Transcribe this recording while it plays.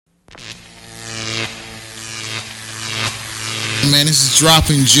man. This is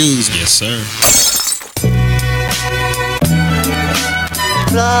Dropping Jews. Yes, sir.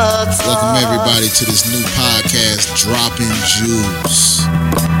 Welcome everybody to this new podcast, Dropping Jews.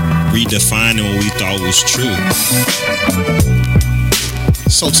 Redefining what we thought was true.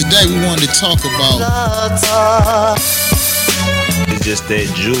 So today we wanted to talk about. It's just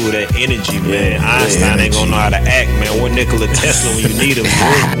that Jew, that energy, man. Einstein ain't gonna know how to act, man. What Nikola Tesla when you need him,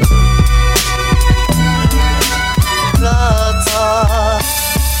 man.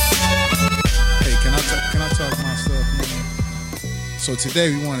 Hey, can I talk my stuff, man? So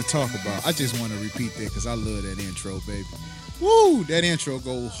today we want to talk about. I just want to repeat that because I love that intro, baby. Woo, that intro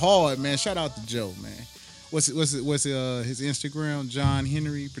go hard, man. Shout out to Joe, man. What's his Instagram? John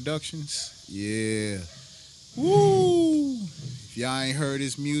Henry Productions. Yeah. Woo. If y'all ain't heard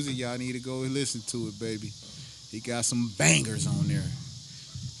his music, y'all need to go and listen to it, baby. He got some bangers on there.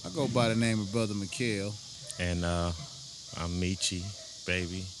 I go by the name of Brother Mikhail. And I'm Michi,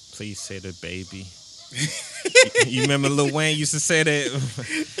 baby. Please say the baby. You remember Lil Wayne used to say that?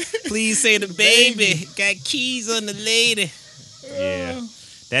 Please say the baby. Got keys on the lady. Yeah,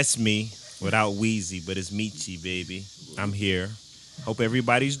 that's me without Wheezy, but it's Michi, baby. I'm here. Hope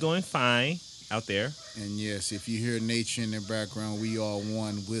everybody's doing fine out there. And yes, if you hear nature in the background, we are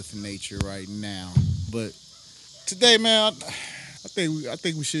one with nature right now. But today, man, I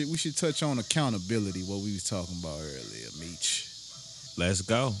think we should touch on accountability. What we was talking about earlier, Meech. Let's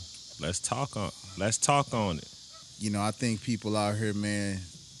go. Let's talk on it. You know, I think people out here, man,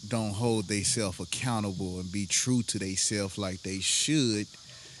 don't hold themselves accountable and be true to themselves like they should,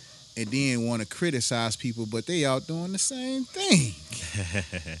 and then want to criticize people, but they out doing the same thing.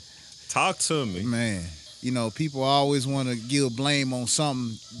 Talk to me. Man, you know, people always want to give blame on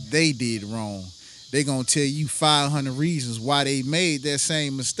something they did wrong. They going to tell you 500 reasons why they made that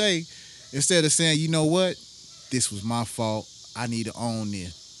same mistake instead of saying, you know what, this was my fault. I need to own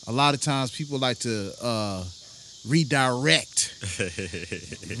this. A lot of times people like to redirect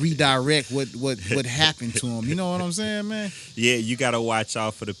what happened to them. You know what I'm saying, man? Yeah, you got to watch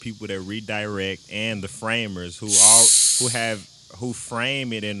out for the people that redirect and the framers who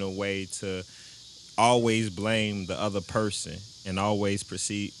frame it in a way to always blame the other person and always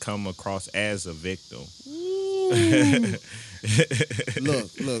come across as a victim.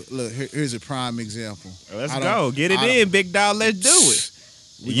 Look. Here's a prime example. Let's go. Get it in, big dog. Let's do it.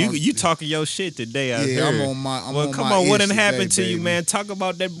 You talking your shit today, I heard. I'm on my come on, what done happened to baby. you, man? Talk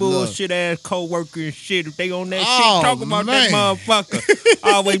about that bullshit ass co-worker and shit. If they on that shit, talk about man. that motherfucker.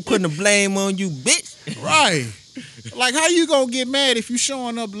 Always putting the blame on you, bitch. Right. Like, how you gonna get mad if you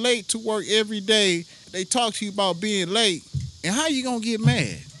showing up late to work every day? They talk to you about being late, and how you gonna get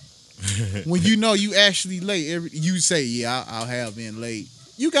mad when you know you actually late? You say, yeah, I'll have been late.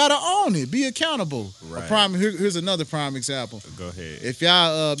 You gotta own it. Be accountable. Right. Here's another prime example. Go ahead. If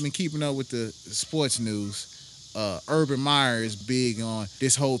y'all been keeping up with the sports news, Urban Meyer is big on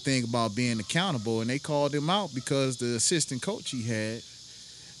this whole thing about being accountable, and they called him out because the assistant coach he had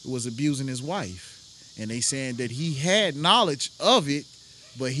was abusing his wife, and they saying that he had knowledge of it,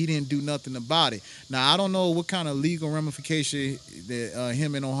 but he didn't do nothing about it. Now, I don't know what kind of legal ramification that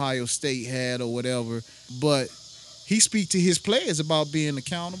him and Ohio State had or whatever, but he speak to his players about being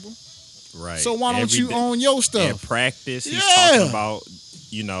accountable. Right. So why don't you own your stuff? In practice, he's talking about,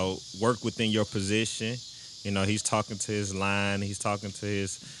 work within your position. You know, he's talking to his line. He's talking to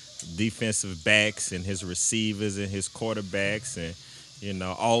his defensive backs and his receivers and his quarterbacks and,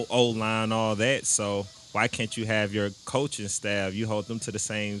 all O-line, all that. So why can't you have your coaching staff, you hold them to the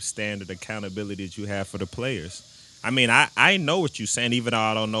same standard accountability that you have for the players? I mean, I know what you're saying, even though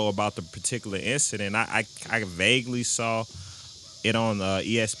I don't know about the particular incident. I vaguely saw it on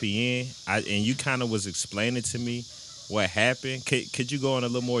ESPN, and you kind of was explaining to me what happened. Could you go in a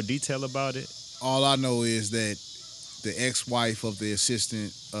little more detail about it? All I know is that the ex-wife of the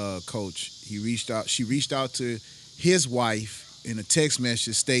assistant coach, she reached out to his wife in a text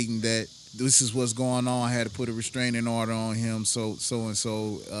message stating that this is what's going on. I had to put a restraining order on him. So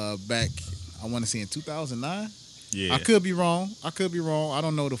back, I want to say in 2009. Yeah. I could be wrong. I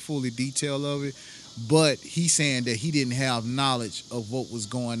don't know the fully detail of it, but he's saying that he didn't have knowledge of what was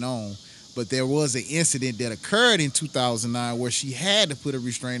going on. But there was an incident that occurred in 2009 where she had to put a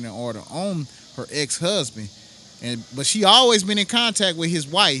restraining order on her ex-husband, but she always been in contact with his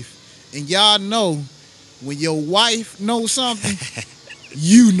wife. And y'all know, when your wife knows something,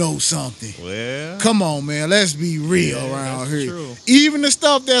 you know something. Well, come on, man. Let's be real around here. True. Even the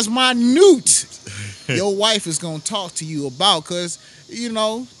stuff that's minute, your wife is gonna talk to you about, cause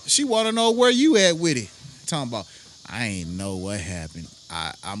she wanna know where you at with it. Talking about, I ain't know what happened.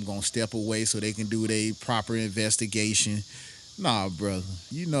 I'm gonna step away so they can do their proper investigation. Nah, brother.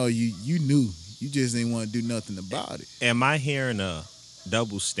 You know you knew. You just didn't want to do nothing about it. Am I hearing a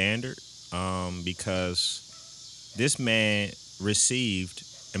double standard? Because this man received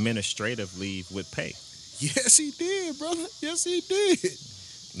administrative leave with pay. Yes, he did, brother. Yes, he did.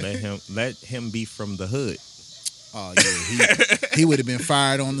 Let him be from the hood. Oh yeah, he would have been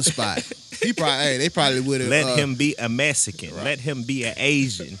fired on the spot. He probably they probably would have Let him be a Mexican. right. Let him be an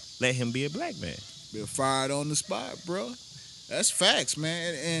Asian. Let him be a black man. been fired on the spot, bro. That's facts,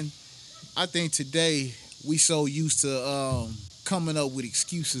 man. And I think today we so used to coming up with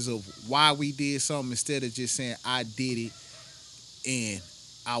excuses of why we did something instead of just saying I did it and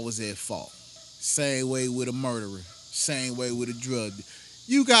I was at fault. Same way with a murderer. Same way with a drug.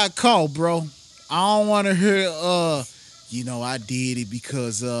 You got caught, bro. I don't want to hear I did it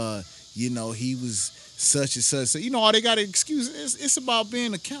because he was such and such. So, all they got to excuse. It's about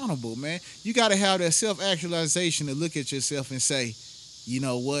being accountable, man. You got to have that self-actualization to look at yourself and say, you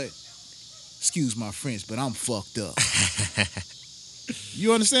know what? Excuse my French, but I'm fucked up.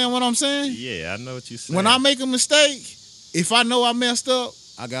 You understand what I'm saying? Yeah, I know what you're saying. When I make a mistake, if I know I messed up,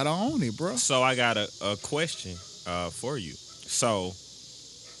 I got to own it, bro. So I got a question for you. So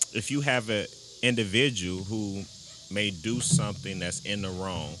if you have an individual who may do something that's in the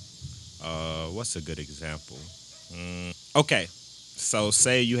wrong, what's a good example? Okay, so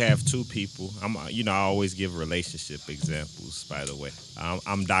say you have two people. I always give relationship examples. By the way,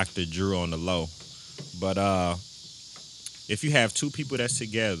 I'm Dr. Drew on the low, but if you have two people that's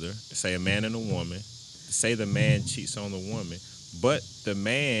together, say a man and a woman, say the man cheats on the woman, but the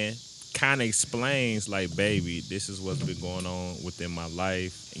man kind of explains like, baby, this is what's been going on within my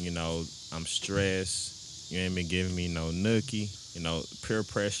life. I'm stressed. You ain't been giving me no nookie. Peer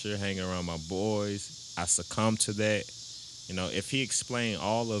pressure, hanging around my boys. I succumb to that. If he explained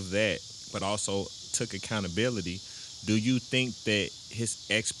all of that, but also took accountability, do you think that his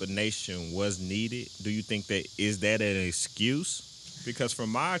explanation was needed? Do you think that is that an excuse? Because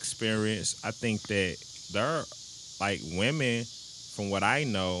from my experience, I think that there are like women, from what I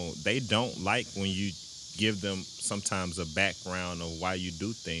know, they don't like when you give them sometimes a background of why you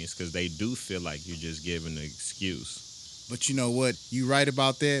do things because they do feel like you're just giving an excuse. But you know what? You right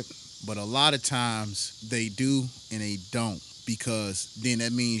about that. But a lot of times they do and they don't, because then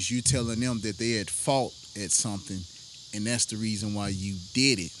that means you telling them that they at fault at something, and that's the reason why you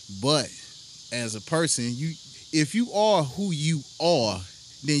did it. But as a person, if you are who you are,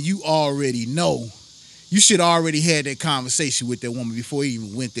 then you already know. You should already had that conversation with that woman before you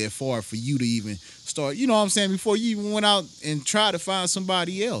even went that far for you to even start. You know what I'm saying? Before you even went out and tried to find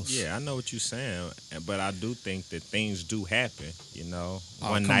somebody else. Yeah, I know what you're saying, but I do think that things do happen. Oh,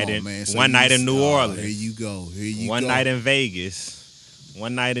 one come night on, in man. So one night in New Orleans. Here you go. One night in Vegas.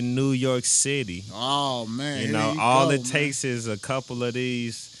 One night in New York City. Oh man. All it takes is a couple of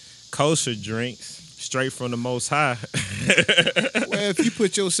these kosher drinks straight from the Most High. Well, if you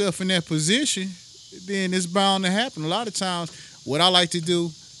put yourself in that position, then it's bound to happen. A lot of times, what I like to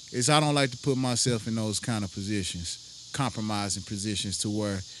do is I don't like to put myself in those kind of positions, compromising positions to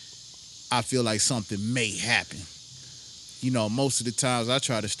where I feel like something may happen. Most of the times I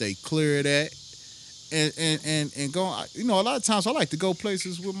try to stay clear of that and go. A lot of times I like to go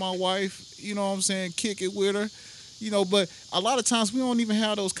places with my wife. You know what I'm saying? Kick it with her. But a lot of times we don't even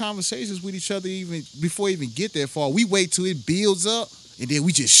have those conversations with each other even before we even get that far. We wait till it builds up and then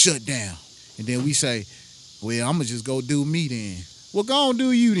we just shut down. And then we say, well, I'm going to just go do me then. Well, go on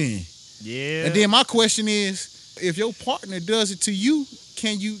do you then. Yeah. And then my question is, if your partner does it to you,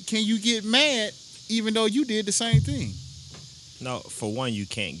 can you get mad even though you did the same thing? No, for one, you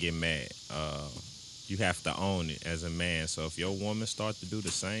can't get mad. You have to own it as a man. So if your woman starts to do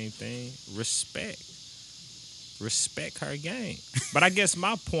the same thing, respect her game. But I guess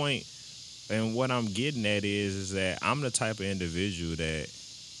my point and what I'm getting at is that I'm the type of individual that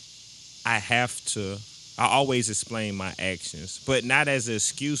I always explain my actions, but not as an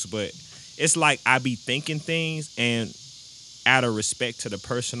excuse, but it's like I be thinking things, and out of respect to the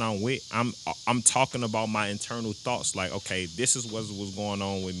person I'm with, I'm talking about my internal thoughts. Like, okay, this is what was going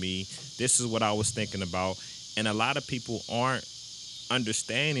on with me. This is what I was thinking about. And a lot of people aren't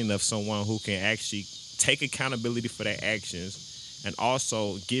understanding of someone who can actually take accountability for their actions and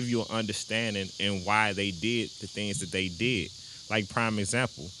also give you an understanding in why they did the things that they did. Like, prime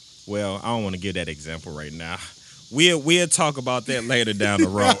example. Well, I don't want to give that example right now. We'll talk about that later down the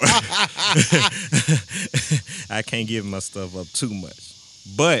road. I can't give my stuff up too much.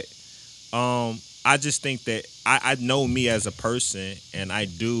 But I just think that I know me as a person, and I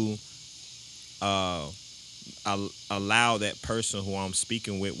do allow that person who I'm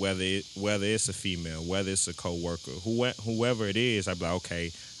speaking with, whether it's a female, whether it's a coworker, whoever it is, I'd be like,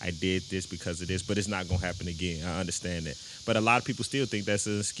 okay, I did this because of this, but it's not gonna happen again. I understand that, but a lot of people still think that's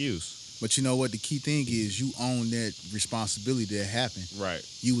an excuse. But you know what? The key thing is you own that responsibility that happened. Right.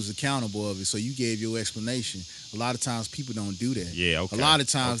 You was accountable of it, so you gave your explanation. A lot of times people don't do that. Yeah. Okay. A lot of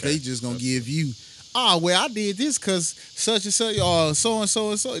times Okay. they just gonna give you, well, I did this because such and such, or so and so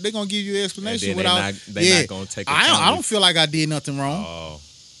and so. They're gonna give you an explanation And then without. they're not gonna take I don't feel like I did nothing wrong. Oh,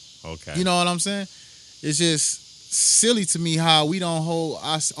 okay. You know what I'm saying? It's just silly to me how we don't hold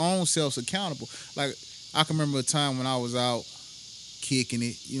our own selves accountable. Like, I can remember a time when I was out kicking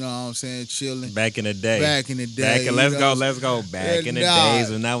it, you know what I'm saying, chilling. Back in the day. Let's go. Back in the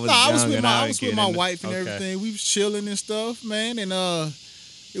days when I was young. I was with my wife and everything. We was chilling and stuff, man. And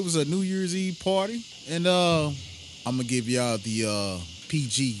it was a New Year's Eve party. And I'm gonna give y'all the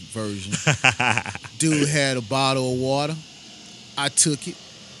PG version. Dude had a bottle of water. I took it,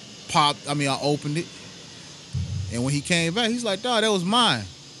 I opened it. And when he came back, he's like, dawg, that was mine.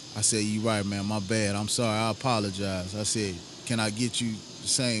 I said, you right, man, my bad. I'm sorry, I apologize. I said, can I get you the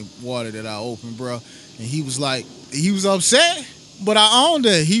same water that I opened, bro? And he was like, he was upset, but I owned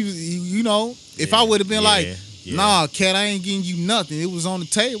it. You know, if I would have been nah, cat, I ain't getting you nothing. It was on the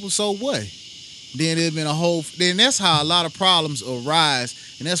table, so what? Then there'd been then that's how a lot of problems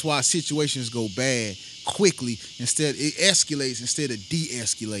arise, and that's why situations go bad quickly. Instead, it escalates instead of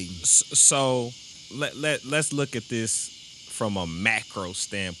de-escalating. So let's look at this from a macro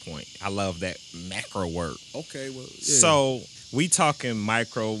standpoint. I love that macro word. Okay, well, yeah. So we talking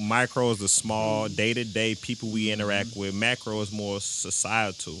micro. Micro is the small day-to-day people we interact with. Macro is more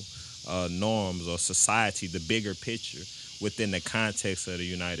societal norms or society, the bigger picture within the context of the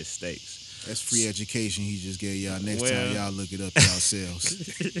United States. That's free education he just gave y'all. Next time y'all look it up yourselves.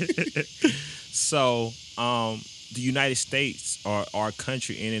 So the United States, or our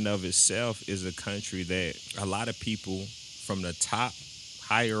country in and of itself, is a country that a lot of people from the top,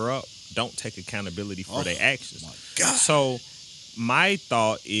 higher up, don't take accountability for their actions. My God. So my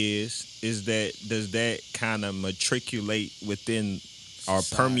thought is that does that kind of matriculate within or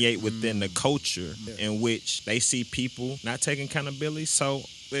permeate within the culture in which they see people not taking accountability? So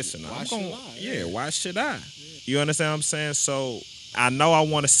listen, why should I? You understand what I'm saying? So I know I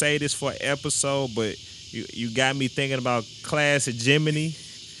want to say this for an episode, but you got me thinking about class at Gemini.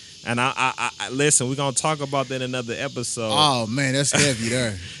 And I listen, we're gonna talk about that in another episode. Oh man, that's heavy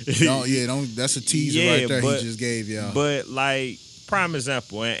there. Don't that's a teaser right there he just gave y'all. But like, prime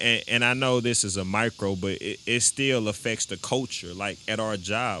example, and I know this is a micro, but it still affects the culture. Like at our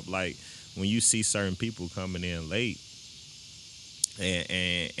job, like when you see certain people coming in late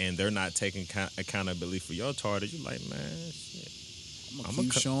and they're not taking accountability for your target, you're like, man, shit. I'm gonna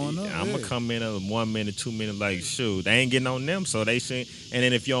keep showing up. I'm gonna come in a 1 minute, 2 minutes, like, shoot, they ain't getting on them, so they should. And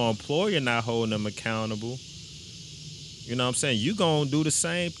then if your employer not holding them accountable, you know what I'm saying, you gonna do the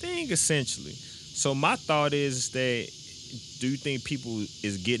same thing essentially. So my thought is that, do you think people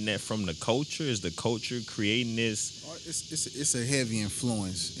is getting that from the culture? Is the culture creating this? It's a heavy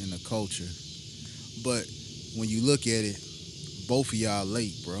influence in the culture, but when you look at it, both of y'all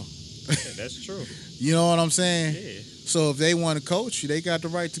late, bro. Yeah, that's true. You know what I'm saying? Yeah. So if they want to coach you, they got the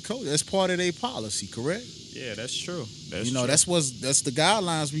right to coach. That's part of their policy, correct? Yeah, that's true. That's the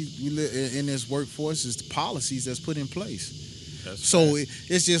guidelines we live in this workforce, is the policies that's put in place.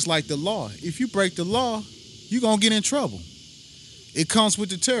 It's just like the law. If you break the law, you're gonna get in trouble. It comes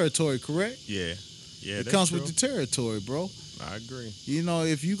with the territory, correct? Yeah. It comes with the territory, bro. I agree. You know,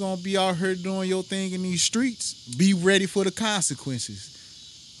 if you're gonna be out here doing your thing in these streets, be ready for the consequences.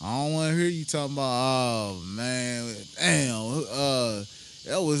 I don't want to hear you talking about, oh man, damn,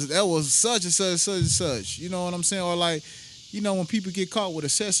 that was such and such, such and such. You know what I'm saying? Or like, you know, when people get caught with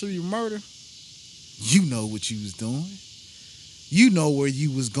accessory murder, you know what you was doing. You know where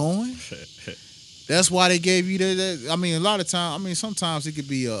you was going. That's why they gave you that. I mean, a lot of times, sometimes it could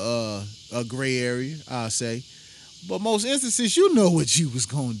be a gray area, I'll say. But most instances, you know what you was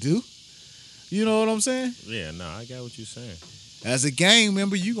gonna do. You know what I'm saying? Yeah, no, I got what you're saying. As a gang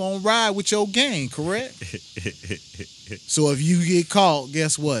member, you gonna ride with your gang, correct? So if you get caught,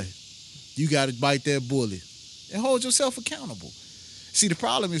 guess what? You gotta bite that bullet and hold yourself accountable. See, the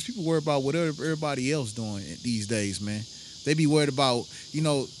problem is people worry about what everybody else doing these days, man. They be worried about, you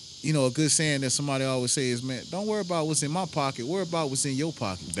know, a good saying that somebody always say is, man, don't worry about what's in my pocket, worry about what's in your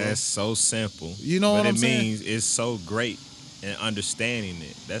pocket, bro. That's so simple. You know what I'm saying? But it means it's so great in understanding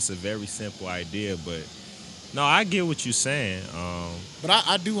it. That's a very simple idea, but no, I get what you're saying. But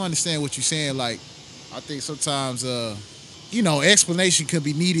I do understand what you're saying. Like, I think sometimes, explanation could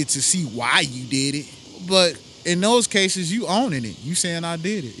be needed to see why you did it. But in those cases, you owning it. You saying I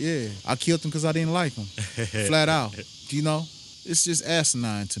did it. Yeah, I killed him because I didn't like him. Flat out. You know, it's just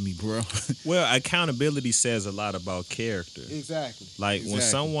asinine to me, bro. Well, accountability says a lot about character. Exactly. Like when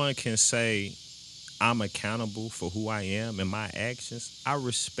someone can say, I'm accountable for who I am and my actions, I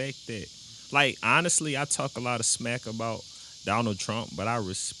respect that. Like, honestly, I talk a lot of smack about Donald Trump, but I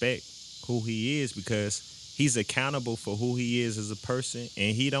respect who he is because he's accountable for who he is as a person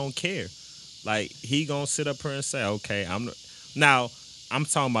and he don't care. Like, he gonna sit up here and say, okay, I'm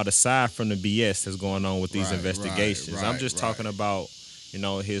talking about aside from the BS that's going on with these investigations. I'm just talking about,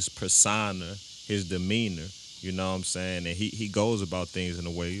 his persona, his demeanor, you know what I'm saying? And he goes about things in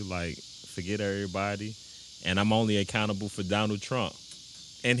a way like, forget everybody, and I'm only accountable for Donald Trump.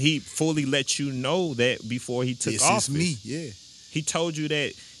 And he fully let you know that before he took office. This is me, yeah. He told you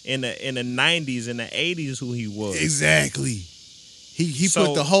that in the 90s and the 80s who he was. Exactly. He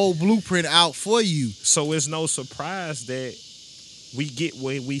put the whole blueprint out for you. So it's no surprise that we get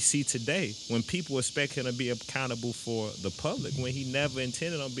what we see today when people expect him to be accountable for the public when he never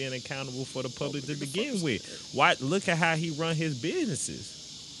intended on being accountable for the public to begin with. Why? Look at how he run his businesses.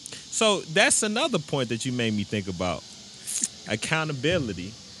 So that's another point that you made me think about.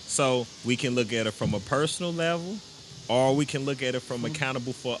 Accountability. So we can look at it from a personal level or we can look at it from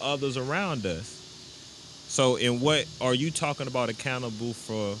accountable for others around us. So in what are you talking about accountable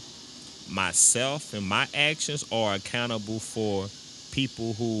for myself and my actions or accountable for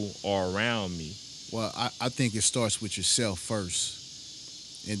people who are around me? Well, I think it starts with yourself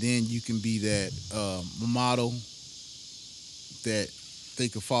first. And then you can be that model that they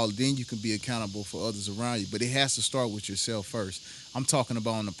can follow. Then you can be accountable for others around you. But it has to start with yourself first. I'm talking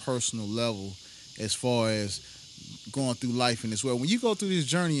about on a personal level as far as going through life in this world. When you go through this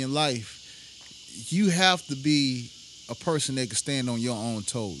journey in life, you have to be a person that can stand on your own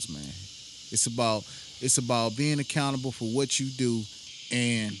toes, man. It's about being accountable for what you do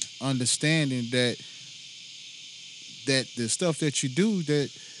and understanding that the stuff that you do, that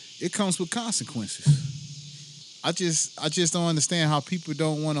it comes with consequences. I just don't understand how people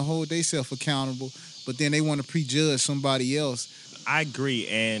don't want to hold themselves accountable, but then they want to prejudge somebody else. I agree.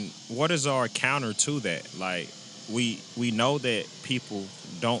 And what is our counter to that? Like, we know that people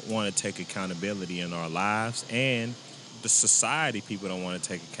don't want to take accountability in our lives, and the society, people don't want to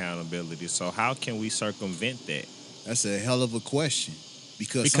take accountability. So how can we circumvent that? That's a hell of a question.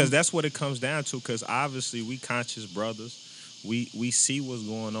 Because that's what it comes down to. Because obviously we conscious brothers, we see what's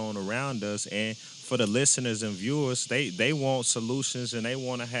going on around us, and for the listeners and viewers, they want solutions and they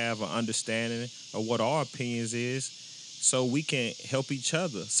want to have an understanding of what our opinions is, so we can help each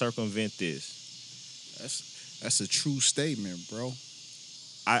other circumvent this. That's a true statement, bro.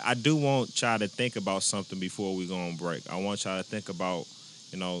 I do want y'all to think about something before we go on break. I want y'all to think about,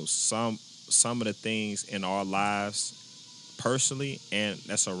 some of the things in our lives personally and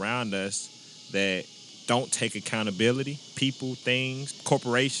that's around us that don't take accountability. People, things,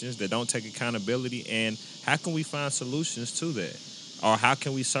 corporations that don't take accountability, and how can we find solutions to that? Or how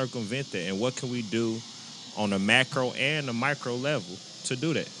can we circumvent that? And what can we do on a macro and a micro level to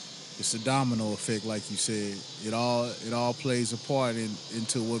do that? It's a domino effect, like you said. It all plays a part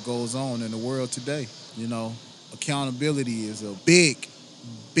into what goes on in the world today. Accountability is a big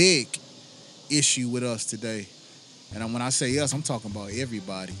issue with us today. And when I say us, I'm talking about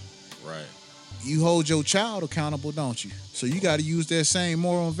everybody. Right. You hold your child accountable, don't you? So you got to use that same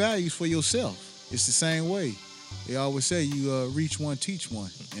moral values for yourself. It's the same way. They always say you reach one, teach one.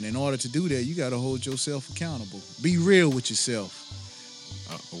 And in order to do that, you got to hold yourself accountable. Be real with yourself.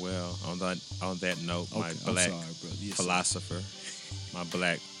 Well, on that note, my black philosopher, my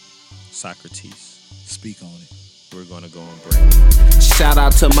black Socrates. Speak on it. We're going to go on break. Shout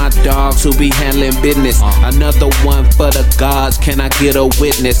out to my dogs who be handling business. Another one for the gods. Can I get a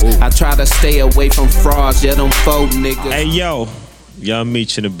witness? I try to stay away from frauds. Yeah, them folk niggas. Hey, yo. Y'all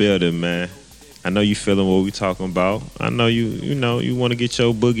meet you in the building, man. I know you feeling what we talking about. I know you want to get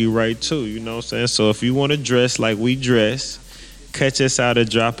your boogie right, too. You know what I'm saying? So if you want to dress like we dress, catch us out at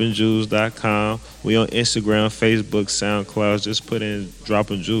droppingjules.com. We on Instagram, Facebook, SoundCloud. Just put in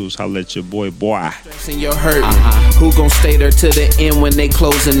Dropping Jules. Holla at your boy. You're hurting. Who gon' stay there to the end when they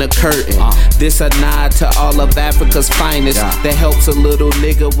closing the curtain? This a nod to all of Africa's finest. That helps a little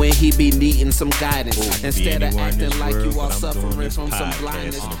nigga when he be needing some guidance. Instead of acting like you are suffering from some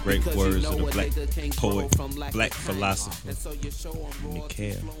blindness. The great words of the black poet, black philosopher,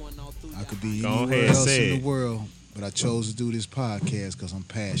 Mikhail. I could be anywhere else in the world, but I chose to do this podcast because I'm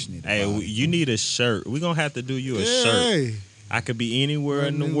passionate. Hey, you need a shirt. We're going to have to do you a shirt. I could be anywhere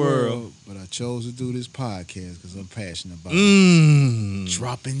in the world, but I chose to do this podcast because I'm passionate about it.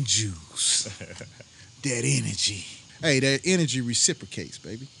 Dropping juice. That energy. Hey, that energy reciprocates,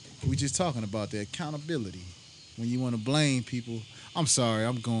 baby. We just talking about that accountability. When you want to blame people, I'm sorry,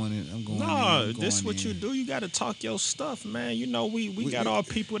 I'm going in. No, this is what you do. You got to talk your stuff, man. You know, we got our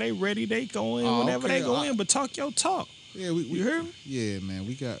people. They ready. They go in whenever they go in. But talk your talk. Yeah, you hear me? Yeah, man.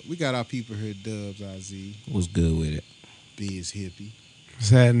 We got our people here. Dubs, IZ. What's good with it? Biz Hippie. What's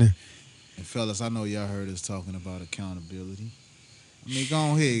happening? And fellas, I know y'all heard us talking about accountability. I mean, go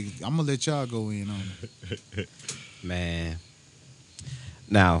on ahead. I'm gonna let y'all go in on it. Man.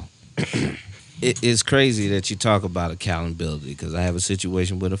 Now, it's crazy that you talk about accountability because I have a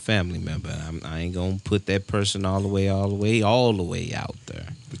situation with a family member. I ain't gonna put that person all the way out there.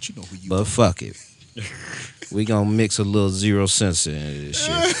 But you know who you But are. fuck it. We gonna mix a little Zero Sensor into this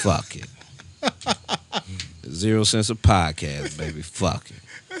shit. Fuck it. Zero Sensor podcast, baby. Fuck it.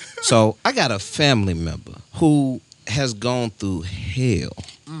 So I got a family member who has gone through hell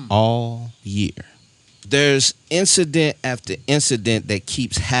all year. There's incident after incident that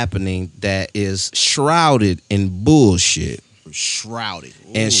keeps happening that is shrouded in bullshit. Shrouded.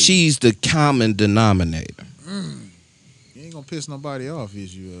 And she's the common denominator. You ain't gonna piss nobody off,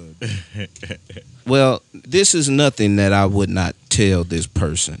 is you? Well, this is nothing that I would not tell this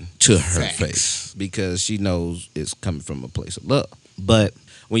person to her Facts. face because she knows it's coming from a place of love. But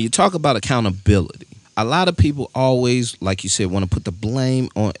when you talk about accountability, a lot of people always, like you said, want to put the blame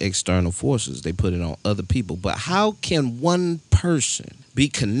on external forces. They put it on other people. But how can one person be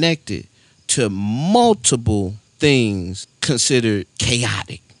connected to multiple things considered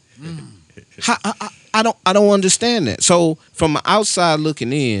chaotic? I don't understand that. So from the outside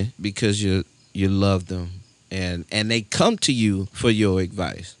looking in, because you love them and they come to you for your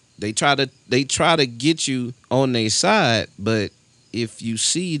advice. They try to get you on their side, but if you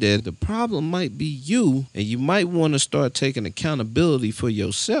see that the problem might be you and you might want to start taking accountability for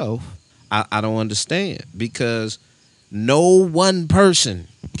yourself, I don't understand because no one person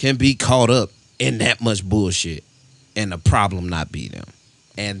can be caught up in that much bullshit and the problem not be them.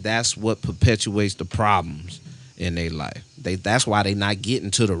 And that's what perpetuates the problems in their life. That's why they not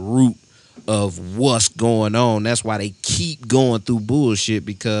getting to the root of what's going on. That's why they keep going through bullshit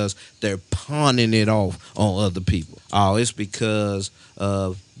because they're pawning it off on other people. Oh, it's because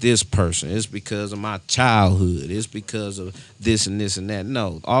of this person. It's because of my childhood. It's because of this and this and that.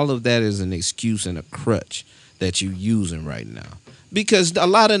 No, all of that is an excuse and a crutch that you're using right now. Because a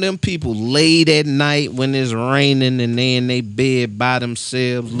lot of them people late at night when it's raining and they in their bed by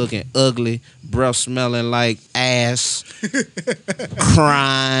themselves looking ugly, breath smelling like ass,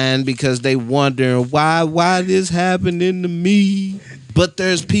 crying because they wondering why this happening to me. But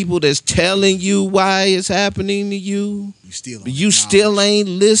there's people that's telling you why it's happening to you. You still ain't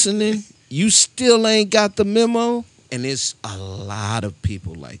listening. You still ain't got the memo. And it's a lot of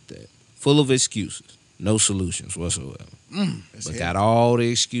people like that. Full of excuses. No solutions whatsoever. But got all the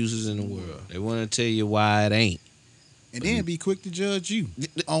excuses in the world. They want to tell you why it ain't. And then be quick to judge you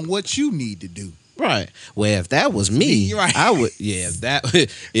on what you need to do. Right. Well, if that was me, Right. I would. Yeah.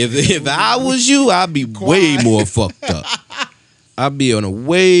 If I was you, I'd be way more fucked up. I'd be in a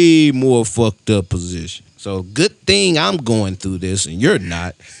way more fucked up position. So good thing I'm going through this and you're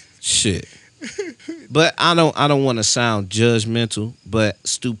not. Shit. But I don't want to sound judgmental, but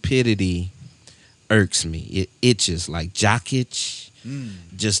stupidity irks me. It itches like jock itch.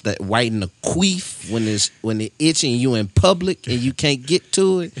 Just that writing a queef when it itching you in public and you can't get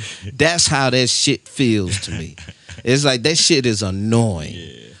to it. That's how that shit feels to me. It's like that shit is annoying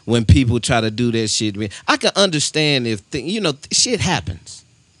when people try to do that shit. I can understand if shit happens.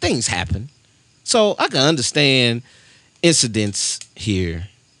 Things happen. So I can understand incidents here,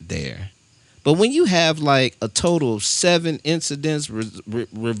 there. But when you have like a total of 7 incidents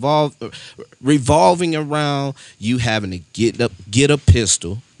revolving around you having to get a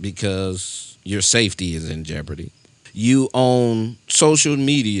pistol because your safety is in jeopardy, you own social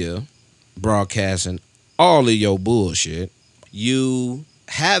media broadcasting all of your bullshit, you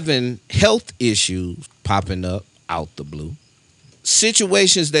having health issues popping up out the blue,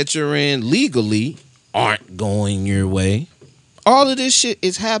 situations that you're in legally aren't going your way. All of this shit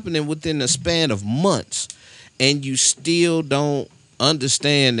is happening within the span of months, and you still don't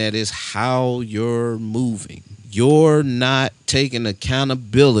understand that it's how you're moving. You're not taking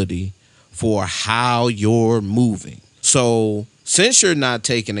accountability for how you're moving. So since you're not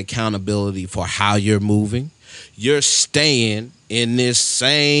taking accountability for how you're moving, you're staying in this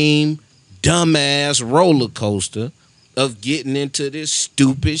same dumbass roller coaster of getting into this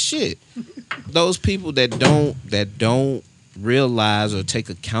stupid shit. Those people that don't realize or take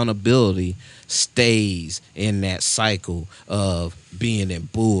accountability stays in that cycle of being in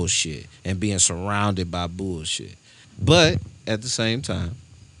bullshit and being surrounded by bullshit. But at the same time,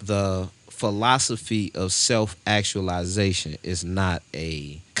 the philosophy of self-actualization is not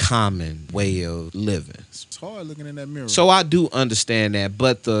a common way of living. It's hard looking in that mirror. So I do understand that,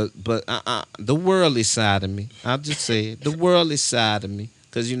 but the worldly side of me, I'll just say it, the worldly side of me,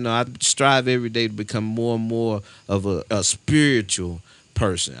 because you know I strive every day to become more and more of a spiritual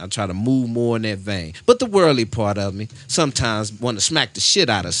person. I try to move more in that vein. But the worldly part of me sometimes want to smack the shit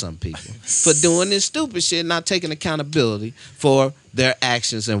out of some people for doing this stupid shit, not taking accountability for their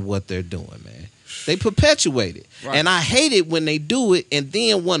actions and what they're doing, man. They perpetuate it. Right. And I hate it when they do it and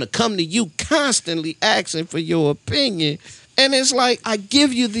then want to come to you constantly asking for your opinion. And it's like, I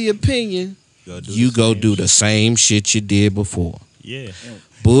give you the opinion, you go do the same shit you did before. Yeah.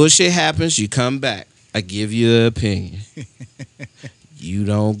 Bullshit happens, you come back. I give you an opinion. You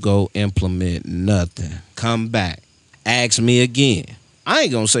don't go implement nothing. Come back. Ask me again. I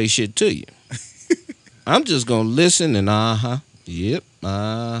ain't gonna say shit to you. I'm just gonna listen and yep,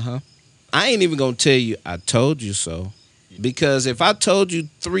 I ain't even gonna tell you I told you so. Because if I told you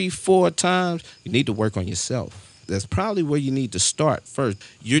 3-4 times, you need to work on yourself. That's probably where you need to start first.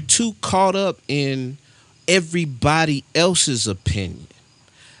 You're too caught up in everybody else's opinion.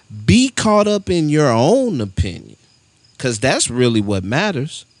 Be caught up in your own opinion. Because that's really what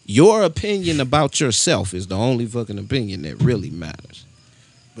matters. Your opinion about yourself is the only fucking opinion that really matters.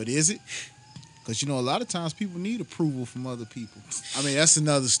 But is it? Because, you know, a lot of times people need approval from other people. I mean, that's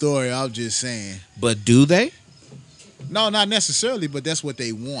another story. I'm just saying. But do they? No, not necessarily, but that's what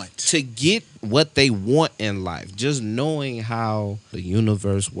they want. To get what they want in life, just knowing how the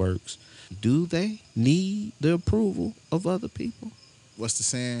universe works, do they need the approval of other people? What's the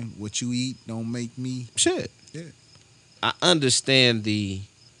saying? What you eat don't make me. Shit. Yeah. I understand the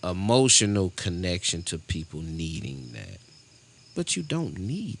emotional connection to people needing that, but you don't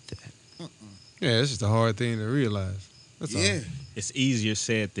need that. Yeah, it's just a hard thing to realize. That's all. It's easier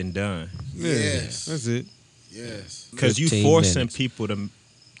said than done. Yeah, Yes. that's it. Yes. Because you 15 forcing minutes. people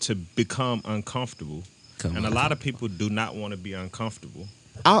to become uncomfortable. And a lot of people do not want to be uncomfortable.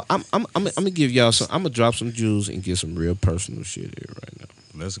 I'm gonna give y'all some. I'm gonna drop some jewels and get some real personal shit here right now.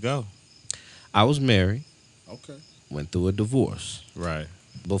 Let's go. I was married, Okay. went through a divorce. Right.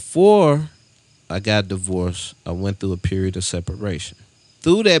 Before I got divorced, I went through a period of separation.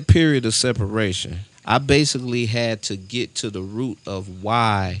 Through that period of separation, I basically had to get to the root of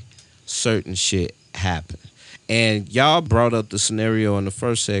why certain shit happened. And y'all brought up the scenario in the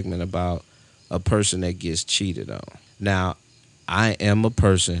first segment about a person that gets cheated on. Now, I am a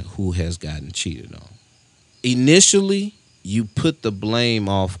person who has gotten cheated on. Initially, you put the blame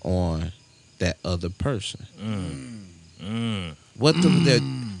off on that other person.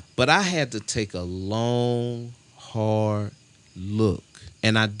 But I had to take a long, hard look.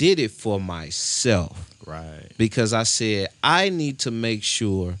 And I did it for myself. Right. Because I said, I need to make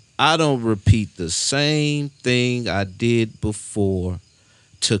sure I don't repeat the same thing I did before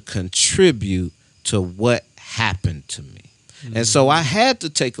to contribute to what happened to me. And so I had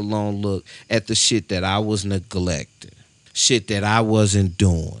to take a long look at the shit that I was neglecting, shit that I wasn't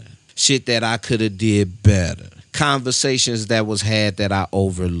doing, shit that I could have did better, conversations that was had that I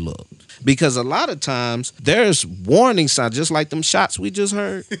overlooked. Because a lot of times there's warning signs, just like them shots we just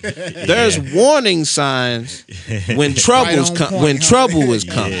heard. There's warning signs when trouble's when trouble is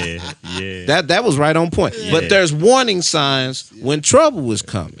coming. Yeah. That was right on point. Yeah. But there's warning signs when trouble is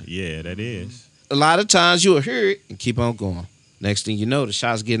coming. Yeah, that is. A lot of times you'll hear it and keep on going. Next thing you know, the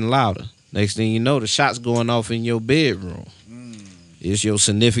shot's getting louder. Next thing you know, the shot's going off in your bedroom. It's your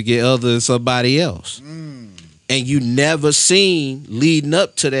significant other or somebody else. And you never seen, leading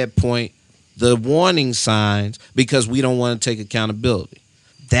up to that point, the warning signs because we don't want to take accountability.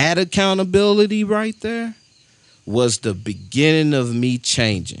 That accountability right there was the beginning of me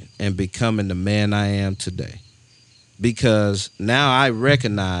changing and becoming the man I am today. Because now I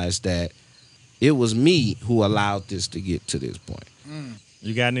recognize that it was me who allowed this to get to this point.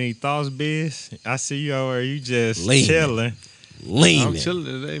 You got any thoughts, Biz? I see you over here. You just Leaning. chilling. Leaning. I'm chilling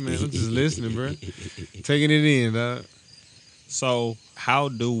today, man. I'm just listening, bro. Taking it in, dog. So how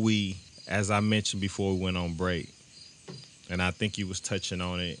do we, as I mentioned before we went on break, and I think you was touching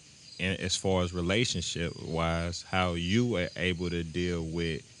on it, and as far as relationship-wise, how you are able to deal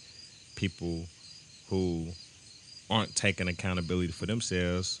with people who aren't taking accountability for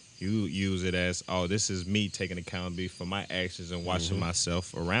themselves. You use it as, oh, this is me taking accountability for my actions and watching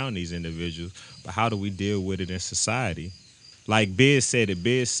myself around these individuals. But how do we deal with it in society? like Biz said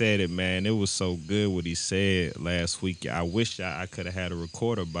it, man. It was so good what he said last week. I wish I could have had a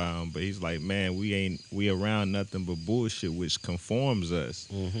recorder by him, but he's like, man, we around nothing but bullshit, which conforms us.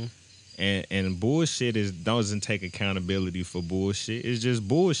 Mm-hmm. And bullshit doesn't take accountability for bullshit. It's just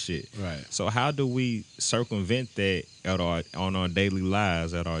bullshit. Right. So how do we circumvent that on our daily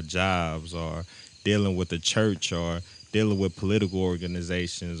lives, at our jobs, or dealing with the church, or dealing with political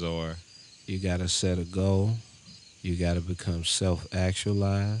organizations, or You gotta set a goal. You gotta become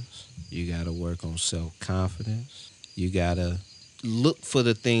self-actualized. You gotta work on self-confidence. You gotta look for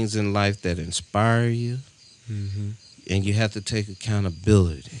the things in life that inspire you. Mm-hmm. And you have to take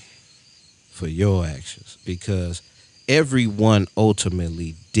accountability for your actions, because everyone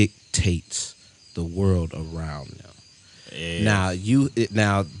ultimately dictates the world around them. yeah.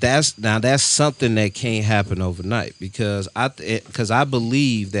 Now that's something that can't happen overnight, because I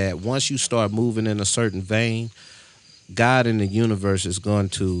believe that once you start moving in a certain vein, God in the universe is going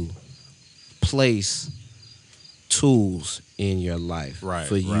to place tools in your life Right,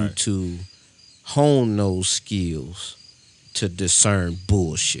 for you right. to hone those skills to discern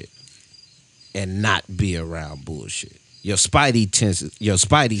bullshit and not be around bullshit. Your spidey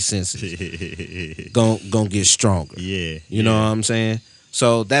senses gonna get stronger. Yeah. You know what I'm saying?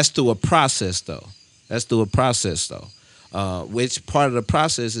 So that's through a process, though. Which part of the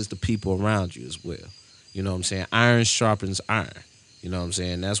process is the people around you as well. You know what I'm saying? Iron sharpens iron. You know what I'm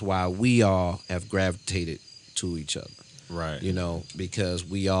saying? That's why we all have gravitated to each other. Right. You know, because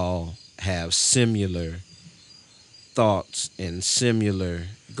we all have similar thoughts and similar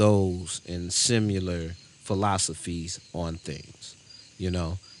goals and similar philosophies on things. You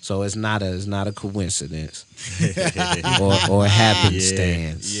know, so it's not a coincidence or a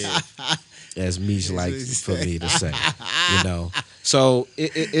happenstance, Yeah. as Meech likes for me to say. You know, so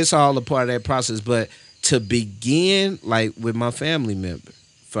it's all a part of that process. But to begin, like with my family member,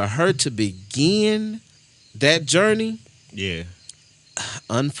 for her to begin that journey, Yeah.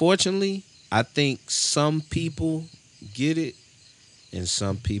 unfortunately, I think some people get it and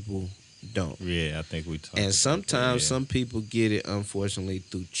some people don't. Yeah. I think we talked. And about sometimes that, some people get it, unfortunately,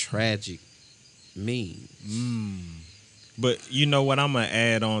 through tragic means. But you know what? I'm gonna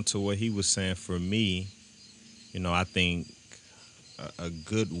add on to what he was saying. For me, you know, I think a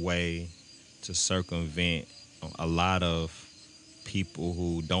good way to circumvent a lot of people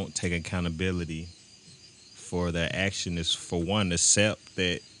who don't take accountability for their action is, for one, accept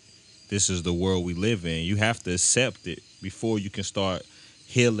that this is the world we live in. You have to accept it before you can start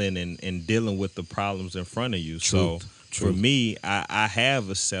healing and dealing with the problems in front of you. So for me, I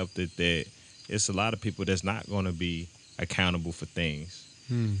have accepted that it's a lot of people that's not going to be accountable for things.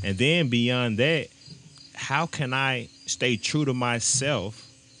 And then beyond that, how can I stay true to myself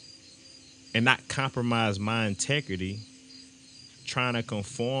and not compromise my integrity trying to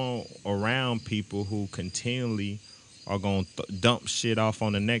conform around people who continually are going to dump shit off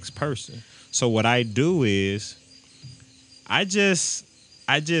on the next person? So what I do is I just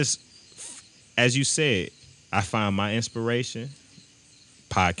as you said, I find my inspiration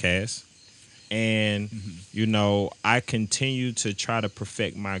podcast, and you know, I continue to try to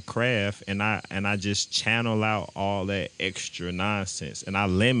perfect my craft, and I just channel out all that extra nonsense, and I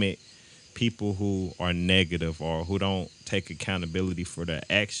limit people who are negative or who don't take accountability for their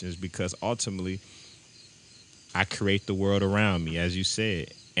actions, because ultimately I create the world around me, as you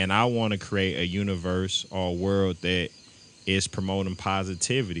said, and I want to create a universe or a world that is promoting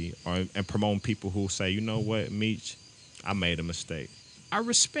positivity and promoting people who say, you know what, Meech, I made a mistake. I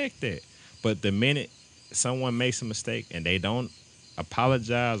respect that. But the minute someone makes a mistake and they don't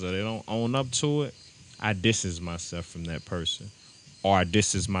apologize or they don't own up to it, I distance myself from that person, or I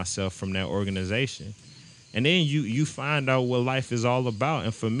distance myself from that organization. And then you find out what life is all about.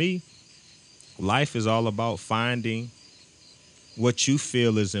 And for me, life is all about finding what you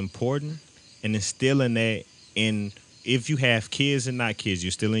feel is important and instilling that in. If you have kids and not kids, you're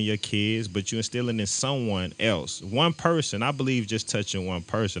still in your kids, but you're instilling in someone else. One person, I believe just touching one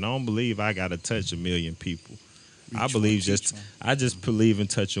person. I don't believe I got to touch 1 million people. I just believe in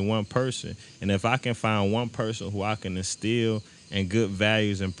touching one person. And if I can find one person who I can instill in good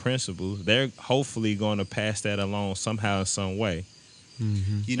values and principles, they're hopefully going to pass that along somehow in some way.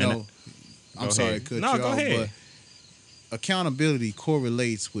 You know, I'm sorry to cut you go off, ahead. but accountability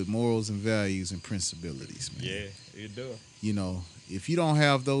correlates with morals and values and principalities, man. Yeah, you do. You know, if you don't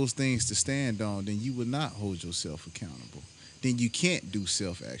have those things to stand on, then you will not hold yourself accountable. Then you can't do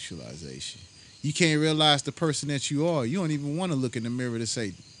self-actualization. You can't realize the person that you are. You don't even want to look in the mirror to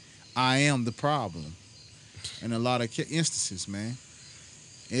say, I am the problem. In a lot of instances, man.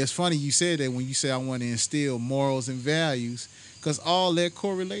 And it's funny you said that when you say I want to instill morals and values. because all that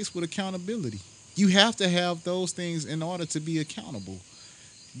correlates with accountability. You have to have those things in order to be accountable.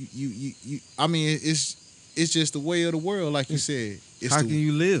 I mean, it's just the way of the world, like you said. How can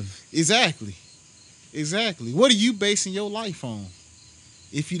you live? Exactly. What are you basing your life on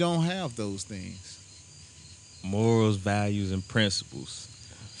if you don't have those things? Morals, values, and principles.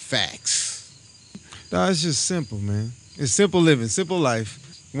 Facts. No, it's just simple, man. It's simple living, simple life.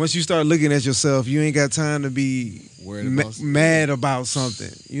 Once you start looking at yourself, you ain't got time to be Worried about mad about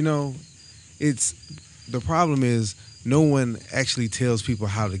something. You know, it's the problem is no one actually tells people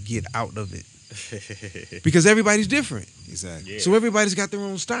how to get out of it because everybody's different. Exactly. Yeah. So everybody's got their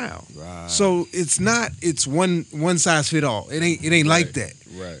own style. Right. So it's one size fit all. It ain't like that.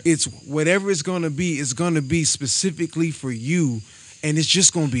 Right. It's whatever it's gonna be. It's gonna be specifically for you, and it's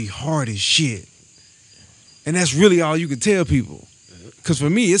just gonna be hard as shit. And that's really all you can tell people. Because for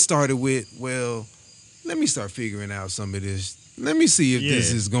me, it started with, well, let me start figuring out some of this. Let me see if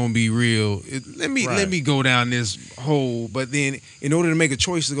this is gonna be real. Let me go down this hole. But then, in order to make a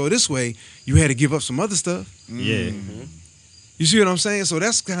choice to go this way, you had to give up some other stuff. Yeah. You see what I'm saying? So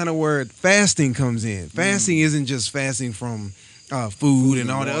that's kind of where fasting comes in. Fasting isn't just fasting from food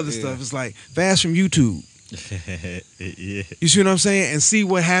and all the other stuff. It's like fast from YouTube. Yeah. You see what I'm saying? And see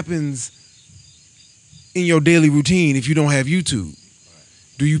what happens in your daily routine if you don't have YouTube.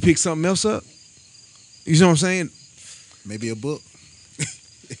 Do you pick something else up? You see what I'm saying? Maybe a book.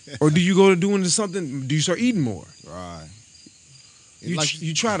 Or do you go to doing something? Do you start eating more? Right.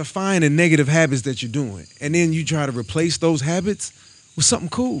 You try to find the negative habits that you're doing, and then you try to replace those habits with something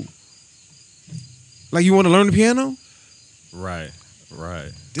cool. Like you want to learn the piano? Right.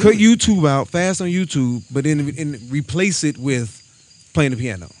 Cut YouTube out, fast on YouTube, but then replace it with playing the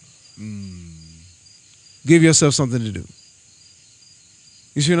piano. Give yourself something to do.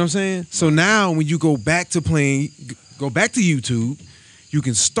 You see what I'm saying? So now when you go back to YouTube, you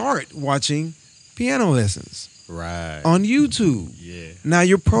can start watching piano lessons Right. on YouTube. Yeah. Now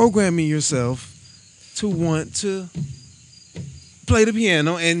you're programming yourself to want to play the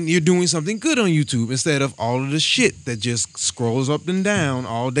piano, and you're doing something good on YouTube instead of all of the shit that just scrolls up and down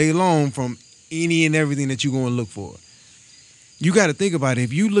all day long from any and everything that you're going to look for. You got to think about it.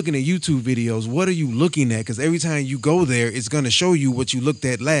 If you're looking at YouTube videos, what are you looking at? Because every time you go there, it's going to show you what you looked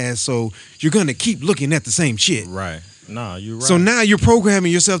at last. So you're going to keep looking at the same shit. Right. No, you're right. So now you're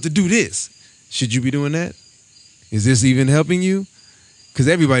programming yourself to do this. Should you be doing that? Is this even helping you? Because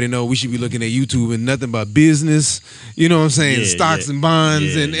everybody know we should be looking at YouTube and nothing but business. You know what I'm saying? Yeah, Stocks yeah. and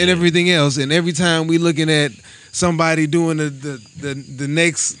bonds Yeah, and yeah. everything else. And every time we looking at somebody doing the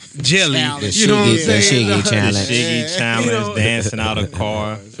next jelly, Challenge. you know what I'm That saying? Shiggy The challenge. Shiggy challenge, You know- dancing out of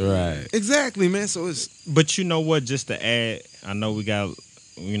car. Right. Exactly, man. So it's But you know what? Just to add, I know we got,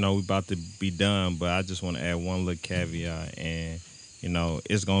 we about to be done, but I just want to add one little caveat. And,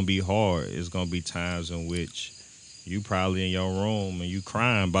 it's going to be hard. It's going to be times in which you probably in your room and you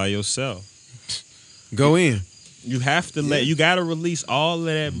crying by yourself. go in. You have to you got to release all of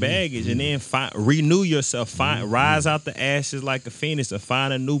that baggage and then renew yourself. Rise out the ashes like a phoenix and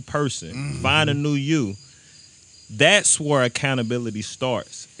find a new person. Find a new you. That's where accountability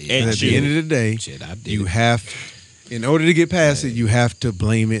starts. Yeah. And At at the end you. of the day, Shit, I did you it. have, in order to get past it, you have to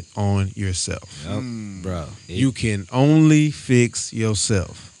blame it on yourself. Yup, bro. You can only fix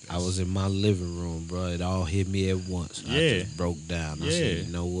yourself. I was in my living room, bro. It all hit me at once. I Yeah. just broke down. I Yeah. said,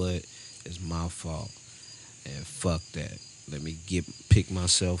 you know what? It's my fault. And fuck that. Let me pick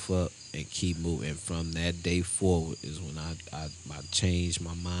myself up and keep moving. From that day forward is when I changed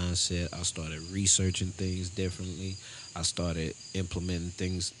my mindset. I started researching things differently. I started implementing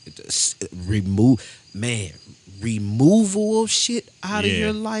things. Removal of shit out of Yeah.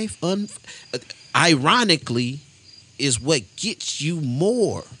 your life. Ironically, is what gets you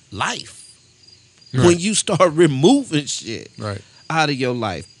more life. Right. When you start removing shit Right. out of your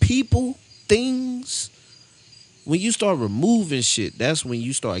life. People, things, when you start removing shit, that's when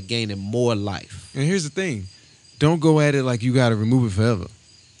you start gaining more life. And here's the thing. Don't go at it like you got to remove it forever.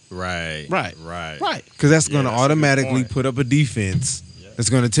 Right. Right. Right. Right. Because that's Yeah, going to that's a good automatically point. put up a defense that's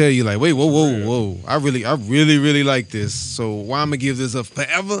going to tell you like, wait, whoa. I really like this. So why I'm going to give this up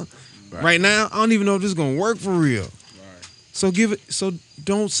forever? Right now, I don't even know if this is going to work for real. So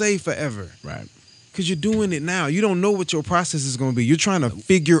don't say forever. Right. Because you're doing it now. You don't know what your process is going to be. You're trying to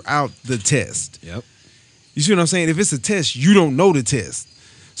figure out the test. Yep. You see what I'm saying? If it's a test, you don't know the test.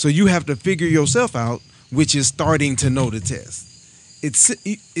 So you have to figure yourself out, which is starting to know the test.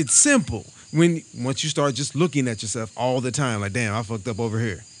 It's simple. Once you start just looking at yourself all the time, like, damn, I fucked up over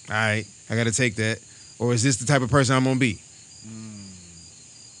here. All right, I got to take that. Or is this the type of person I'm going to be?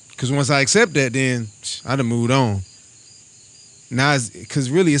 Because once I accept that, then I done moved on. Now,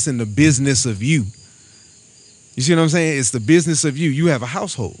 because really it's in the business of you. You see what I'm saying? It's the business of you. You have a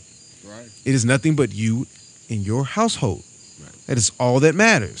household. Right. It is nothing but you and your household. That is all that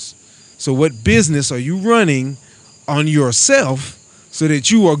matters. So what business are you running on yourself so that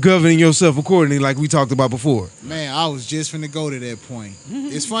you are governing yourself accordingly, like we talked about before? Man, I was just finna go to that point.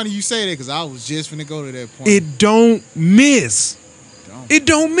 It's funny you say that because I was just finna go to that point. It don't miss. don't. It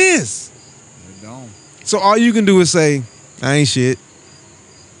don't miss. It don't. So all you can do is say, I ain't shit.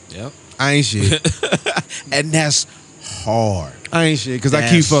 Yep. I ain't shit. And that's hard. I ain't shit because I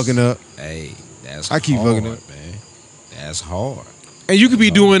keep fucking up. Hey, that's I keep hard, fucking up. man. That's hard. And you could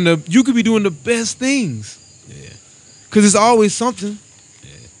be doing the best things. Yeah. Cause it's always something. Yeah.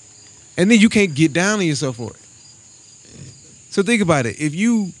 And then you can't get down on yourself for it. Yeah. So think about it. If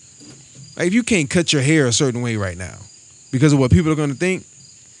you can't cut your hair a certain way right now because of what people are gonna think,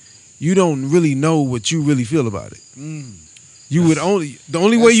 you don't really know what you really feel about it. You would the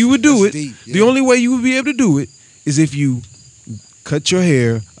only way you would do it, deep, yeah. the only way you would be able to do it is if you cut your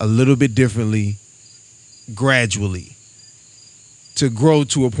hair a little bit differently, gradually, to grow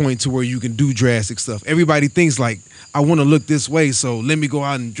to a point to where you can do drastic stuff. Everybody thinks like, I want to look this way, so let me go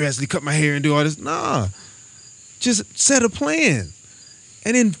out and drastically cut my hair and do all this. Nah, just set a plan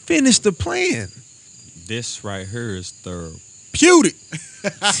and then finish the plan. This right here is thorough. Pewed it.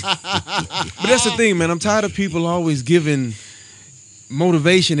 But that's the thing, man. I'm tired of people always giving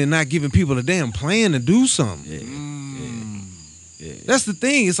motivation and not giving people a damn plan to do something. Yeah. That's the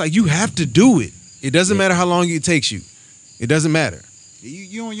thing. It's like you have to do it. It doesn't matter how long it takes you. It doesn't matter.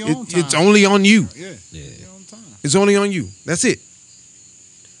 You on your own time. It's only on you. Yeah. Yeah. Your own time. It's only on you. That's it.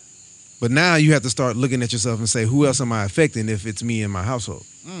 But now you have to start looking at yourself and say, who else am I affecting if it's me and my household?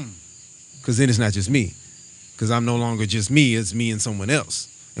 Because then it's not just me. Because I'm no longer just me. It's me and someone else.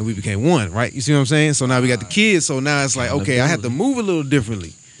 And we became one, right? You see what I'm saying? So now we got the kids. So now it's like, okay, I have to move a little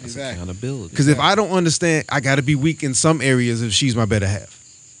differently. Exactly. Accountability. Because if I don't understand, I got to be weak in some areas if she's my better half.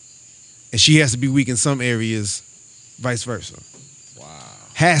 And she has to be weak in some areas, vice versa. Wow.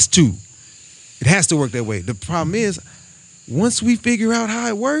 Has to. It has to work that way. The problem is, once we figure out how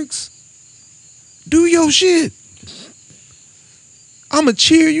it works, do your shit. I'm going to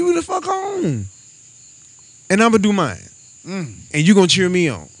cheer you the fuck on. And I'm going to do mine. And you're going to cheer me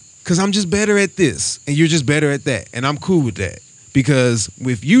on. Because I'm just better at this. And you're just better at that. And I'm cool with that. Because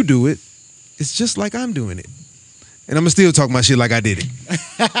if you do it, it's just like I'm doing it. And I'm going to still talk my shit like I did it.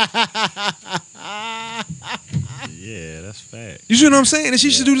 Yeah, that's fact. You see what I'm saying? And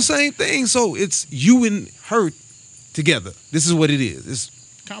she should do the same thing. So it's you and her together. This is what it is. It's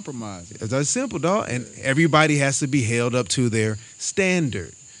Compromise. It's that simple, dog. And everybody has to be held up to their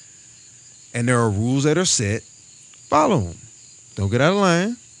standard. And there are rules that are set. Follow them. Don't get out of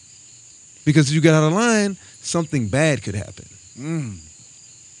line. Because if you get out of line, something bad could happen.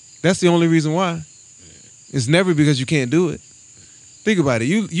 That's the only reason why. It's never because you can't do it. Think about it.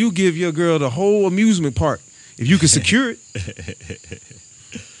 You give your girl the whole amusement park if you can secure it.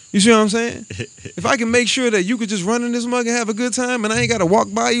 You see what I'm saying? If I can make sure that you could just run in this mug and have a good time and I ain't got to walk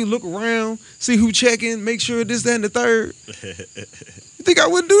by you, look around, see who checking, make sure this, that, and the third. You think I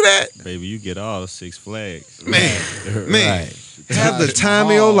wouldn't do that? Baby, you get all 6 flags. Man. Right. Have the time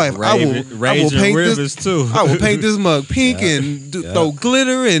of your life. I will paint Rivers this. too. I will paint this mug pink and throw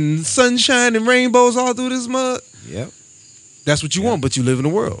glitter and sunshine and rainbows all through this mug. Yep. That's what you want, but you live in the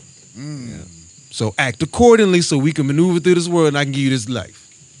world. So act accordingly so we can maneuver through this world and I can give you this life.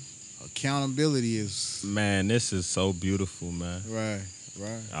 Accountability is Man, this is so beautiful, man. right.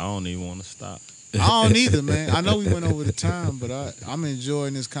 I don't even want to stop. I don't either, man. I know we went over the time, but I'm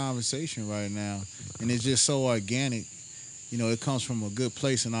enjoying this conversation right now, and it's just so organic. You know, it comes from a good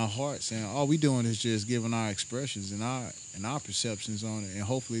place in our hearts, and all we doing is just giving our expressions and our perceptions on it, and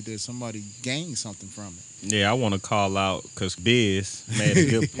hopefully that somebody gains something from it. Yeah, I want to call out because Biz made a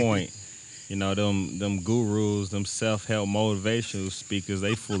good point. You know, them gurus, them self-help motivational speakers,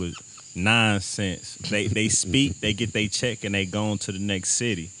 they full of nonsense. They speak, they get their check, and they go on to the next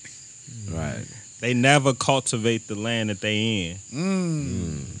city. Right. They never cultivate the land that they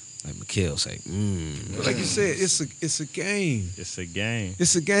in. Like McKill say, But like you said, it's a game. It's a game.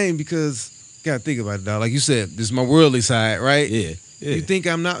 It's a game because you gotta think about it, dog. Like you said, this is my worldly side, right? yeah. You think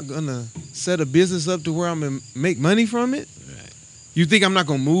I'm not gonna set a business up to where I'm gonna make money from it? Right. You think I'm not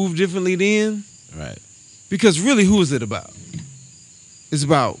gonna move differently then? Right. Because really, who is it about? It's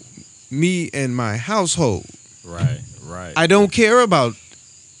about me and my household. Right. I don't care about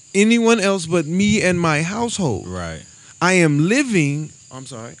anyone else but me and my household. Right. I am living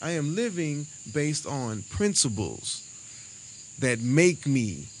based on principles that make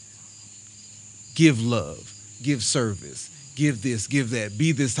me give love, give service, give this, give that,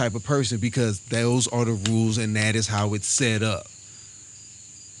 be this type of person because those are the rules and that is how it's set up.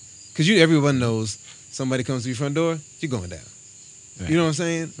 Because everyone knows somebody comes to your front door, you're going down. Right. You know what I'm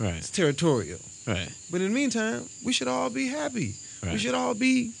saying? Right. It's territorial. Right. But in the meantime, we should all be happy. Right. We should all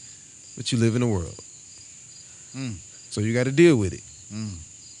be, but you live in the world. Mm. So you got to deal with it.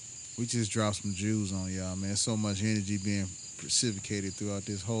 We just dropped some Jews on y'all, man. So much energy being precipitated throughout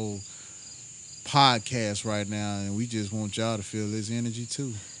this whole podcast right now, and we just want y'all to feel this energy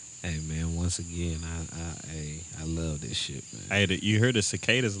too. Hey man, once again, I love this shit, man. Hey, you heard the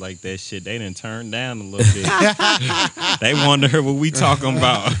cicadas like that shit. They done turned down a little bit. They wanted to hear what we talking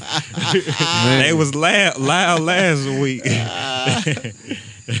about. They was loud last week.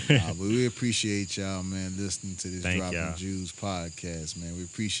 But we appreciate y'all, man, listening to this Thank Dropping y'all. Jews podcast, man. We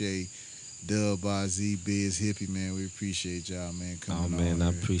appreciate Dub RZ, Biz Hippie, man. We appreciate y'all, man, Oh coming man, on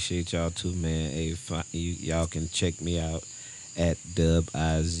I here. appreciate y'all too, man. Hey, y'all can check me out at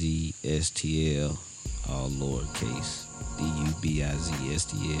DubIZSTL, all lowercase,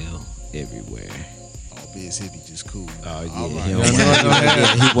 DUBIZSTL, everywhere. Oh, Biz Hippie just cool. Oh yeah, All right.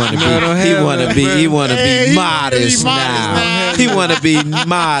 he want to be Hey, modest he modest now. He want to be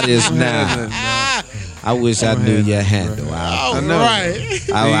modest now. I wish I knew your handle. All I know. right.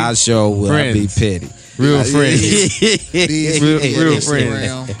 I sure will. I'll be petty. Real friends. Biz Hippie Real on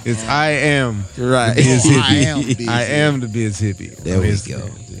friends. Instagram. It's I am Right. Biz I Hippie. am Biz I Hippie. am the Biz Hippie. There on we Instagram. go.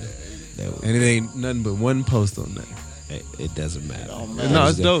 There we And it ain't nothing but one post on there. It doesn't matter. No,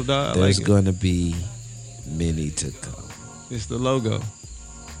 it's dope, dog. I There's like it. going to be many to come. It's the logo.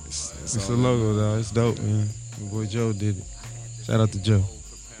 It's the logo, dog. It's dope, man. My boy Joe did it. Shout out to Joe.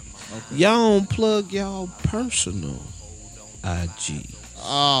 Y'all don't plug y'all personal IG.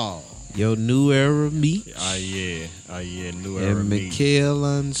 Oh, Your New Era Meet Oh yeah, New Era and Me. Mikhail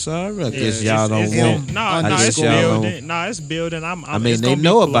Ansari. I guess Yeah, y'all don't want. No, I it's guess y'all don't- building. No, it's building. I mean, it's they gonna be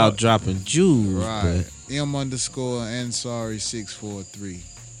know plugged. about dropping jewels, right. M_Ansari643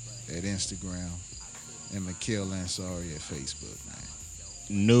 at Instagram and Mikhail Ansari at Facebook, man.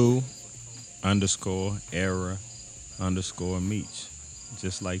 New_era_meets.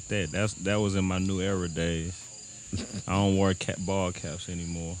 Just like that. That was in my New Era days. I don't wear ball caps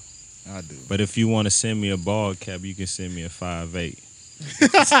anymore. I do. But if you want to send me a ball cap, you can send me a 5'8". I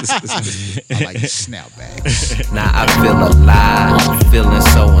like snapbacks. Now I feel alive, feeling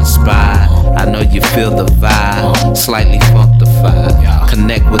so inspired. I know you feel the vibe, slightly funkified.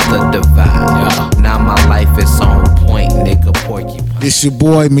 Connect with the divine. Now my life is on point, nigga, porcupine. It's your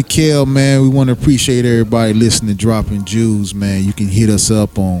boy Mikhail, man. We want to appreciate everybody listening to Dropping Jews, man. You can hit us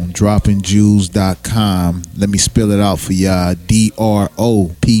up on droppingjews.com. Let me spell it out for y'all.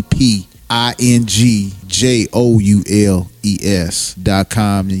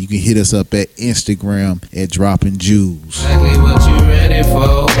 DROPPINGJOULES.com. And you can hit us up at Instagram at Dropping Jews. Exactly what you ready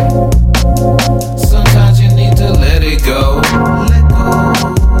for. Sometimes you need to let it go.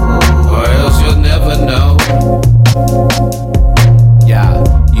 Or else you'll never know. Yeah,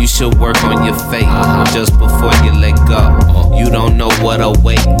 you should work on your faith just before you let go. You don't know what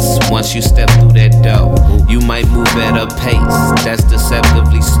awaits once you step through that door. You might move at a pace that's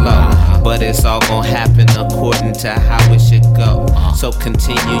deceptively slow, but it's all gonna happen according to how it should go. So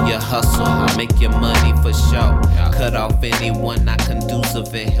continue your hustle, make your money for sure. Cut off anyone not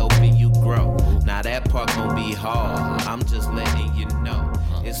conducive in helping you grow. Now that part gonna be hard, I'm just letting you know.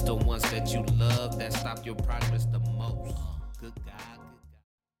 It's the ones that you love that stop your progress the most. Good God.